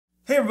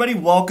Hey everybody,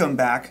 welcome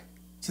back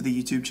to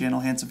the YouTube channel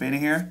Handsome Fana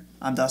here.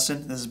 I'm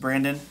Dustin, this is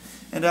Brandon,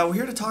 and we're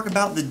here to talk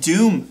about the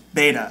Doom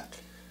beta.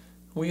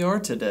 We are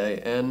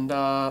today, and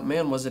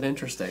man, was it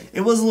interesting. It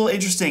was a little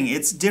interesting.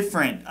 It's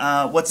different.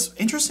 What's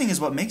interesting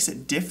is what makes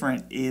it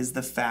different is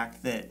the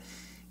fact that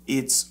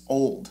it's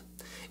old.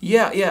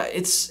 Yeah,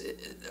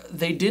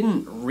 they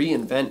didn't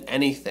reinvent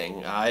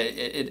anything.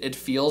 It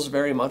feels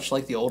very much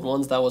like the old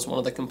ones. That was one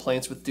of the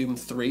complaints with Doom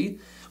 3,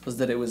 was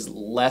that it was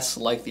less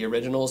like the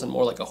originals and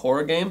more like a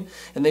horror game.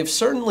 And they've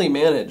certainly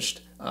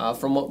managed,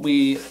 from what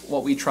we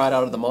tried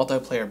out of the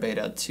multiplayer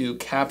beta, to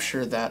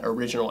capture that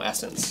original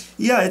essence.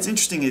 Yeah, it's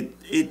interesting.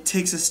 It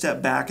takes a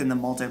step back in the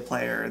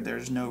multiplayer.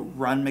 There's no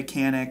run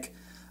mechanic.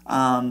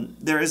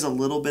 There is a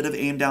little bit of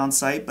aim down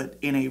sight, but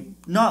in a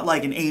not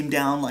like an aim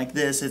down like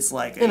this. It's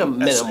like in a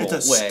minimal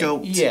it's a way.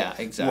 Scoped,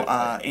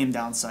 exactly. Aim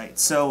down sight.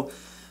 So,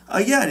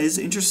 yeah, it is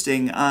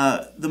interesting.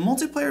 The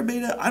multiplayer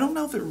beta, I don't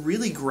know if it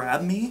really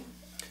grabbed me,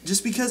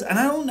 just because, and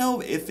I don't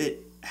know if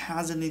it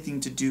has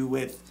anything to do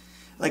with,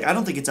 like, I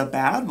don't think it's a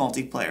bad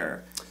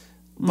multiplayer.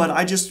 But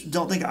I just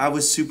don't think I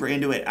was super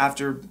into it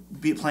after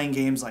playing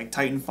games like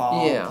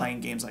Titanfall,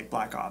 playing games like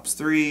Black Ops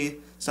 3,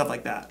 stuff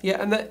like that.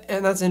 Yeah,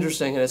 and that's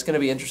interesting, and it's going to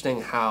be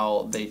interesting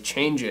how they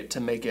change it to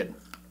make it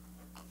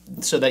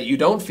so that you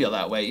don't feel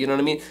that way, you know what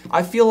I mean?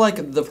 I feel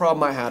like the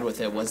problem I had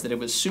with it was that it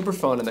was super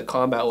fun and the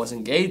combat was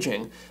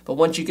engaging, but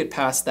once you get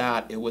past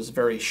that, it was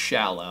very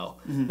shallow.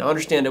 Now, I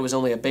understand it was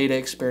only a beta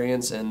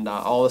experience and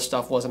all the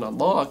stuff wasn't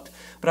unlocked,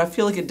 but I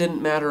feel like it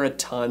didn't matter a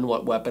ton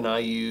what weapon I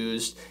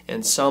used,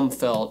 and some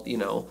felt,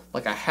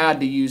 like I had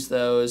to use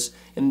those.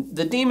 And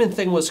the demon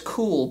thing was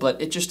cool,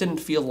 but it just didn't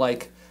feel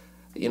like,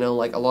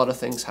 like a lot of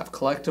things have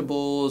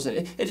collectibles.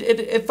 And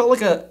it felt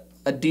like a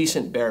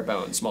decent bare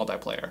bones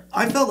multiplayer.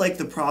 I felt like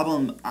the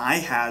problem I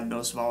had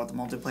most of all with the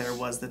multiplayer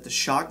was that the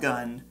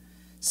shotgun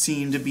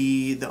seemed to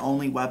be the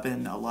only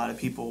weapon a lot of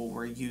people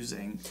were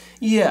using.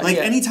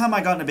 Anytime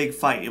I got in a big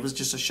fight, it was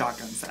just a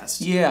shotgun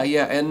fest. Yeah,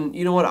 and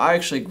you know what? I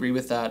actually agree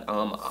with that.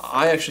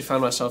 I actually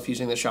found myself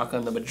using the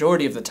shotgun the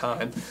majority of the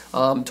time.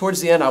 Towards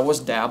the end, I was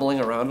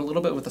dabbling around a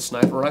little bit with the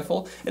sniper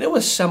rifle, and it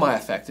was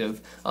semi-effective.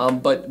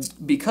 But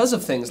because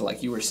of things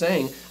like you were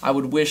saying, I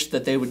would wish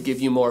that they would give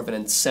you more of an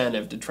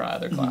incentive to try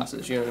other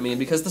classes. You know what I mean?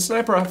 Because the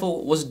sniper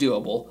rifle was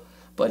doable,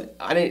 but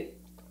I didn't.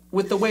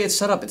 With the way it's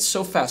set up, it's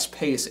so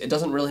fast-paced, it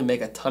doesn't really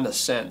make a ton of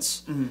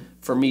sense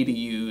for me to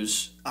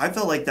use. I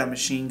felt like that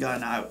machine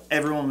gun,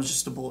 everyone was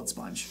just a bullet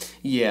sponge.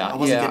 Yeah, I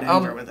wasn't getting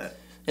anywhere with it.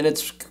 And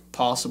it's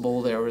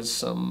possible there was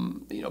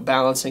some,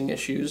 balancing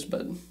issues,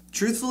 but...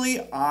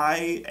 Truthfully,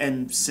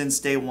 since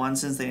day one,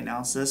 since they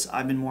announced this,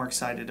 I've been more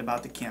excited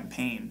about the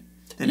campaign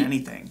than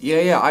anything.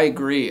 Yeah, I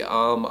agree.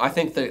 I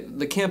think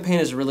the campaign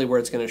is really where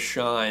it's going to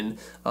shine.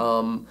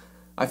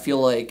 I feel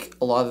like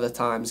a lot of the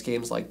times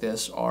games like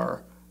this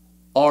are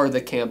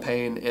the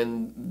campaign,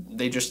 and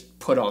they just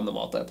put on the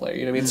multiplayer.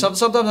 You know what I mean?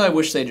 Sometimes I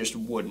wish they just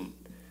wouldn't.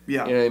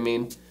 Yeah. You know what I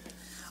mean?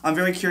 I'm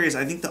very curious.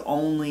 I think the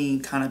only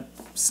kind of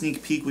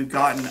sneak peek we've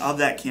gotten of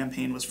that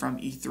campaign was from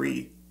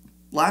E3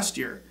 last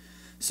year.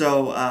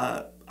 So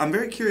I'm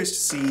very curious to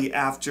see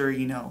after,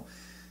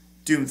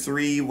 Doom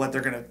 3, what they're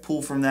going to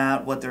pull from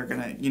that, what they're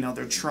going to,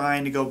 they're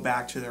trying to go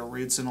back to their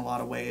roots in a lot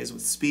of ways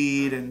with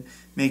speed and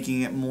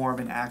making it more of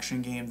an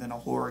action game than a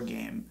horror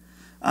game.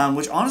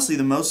 Which, honestly,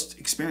 the most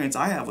experience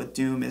I have with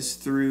Doom is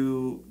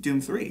through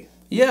Doom 3.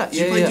 Yeah.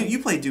 You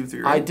played Doom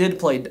 3, right? I did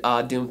play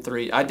Doom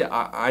 3.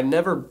 I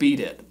never beat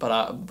it, but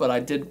I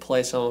did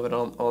play some of it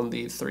on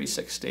the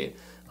 360.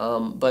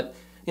 But,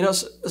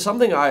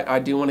 something I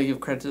do want to give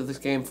credit to this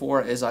game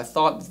for is I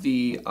thought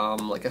the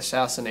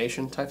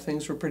assassination type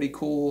things were pretty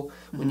cool.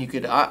 When you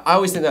could, I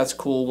always think that's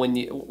cool when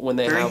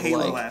they very have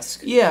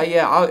Halo-esque.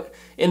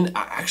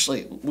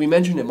 Actually, we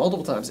mentioned it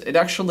multiple times.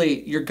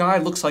 Your guy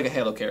looks like a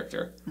Halo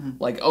character,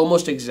 like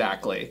almost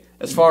exactly,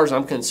 as far as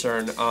I'm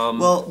concerned.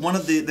 Well, one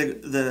of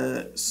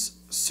the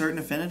Certain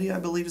Affinity, I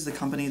believe, is the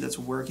company that's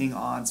working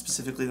on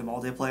specifically the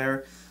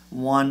multiplayer.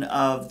 One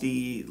of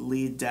the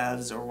lead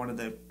devs, or one of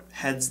the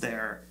heads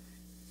there,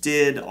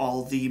 did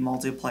all the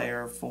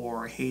multiplayer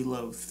for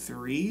Halo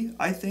 3,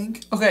 I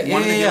think. Okay,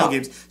 One of the Halo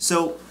games.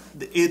 So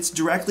it's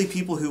directly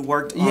people who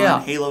worked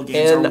on Halo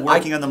games are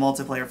working on the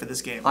multiplayer for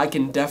this game. I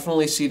can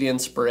definitely see the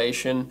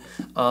inspiration.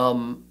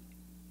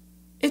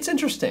 It's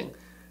interesting.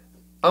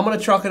 I'm going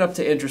to chalk it up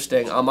to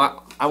interesting. I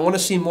want to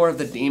see more of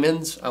the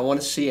demons. I want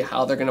to see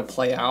how they're going to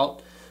play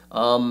out.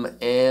 I don't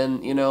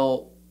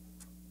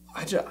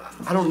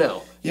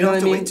know. You don't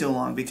have to wait too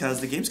long because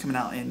the game's coming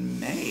out in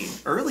May,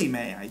 early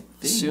May, I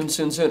think.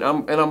 Soon.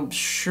 I'm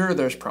sure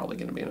there's probably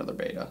going to be another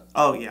beta.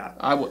 Oh yeah,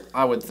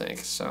 I would think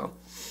so.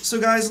 So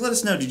guys, let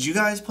us know. Did you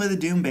guys play the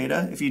Doom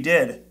beta? If you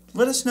did,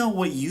 let us know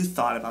what you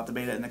thought about the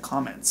beta in the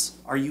comments.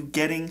 Are you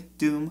getting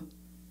Doom?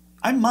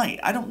 I might.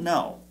 I don't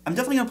know. I'm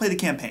definitely gonna play the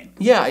campaign.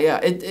 Yeah.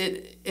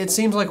 It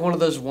seems like one of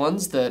those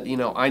ones that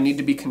I need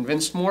to be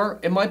convinced more.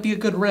 It might be a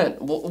good rent.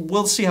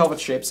 We'll see how it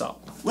shapes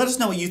up. Let us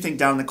know what you think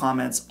down in the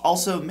comments.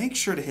 Also, make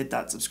sure to hit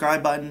that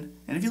subscribe button.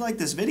 And if you like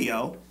this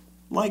video,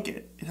 like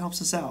it. It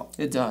helps us out.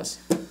 It does.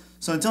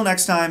 So until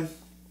next time,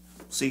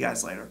 see you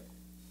guys later.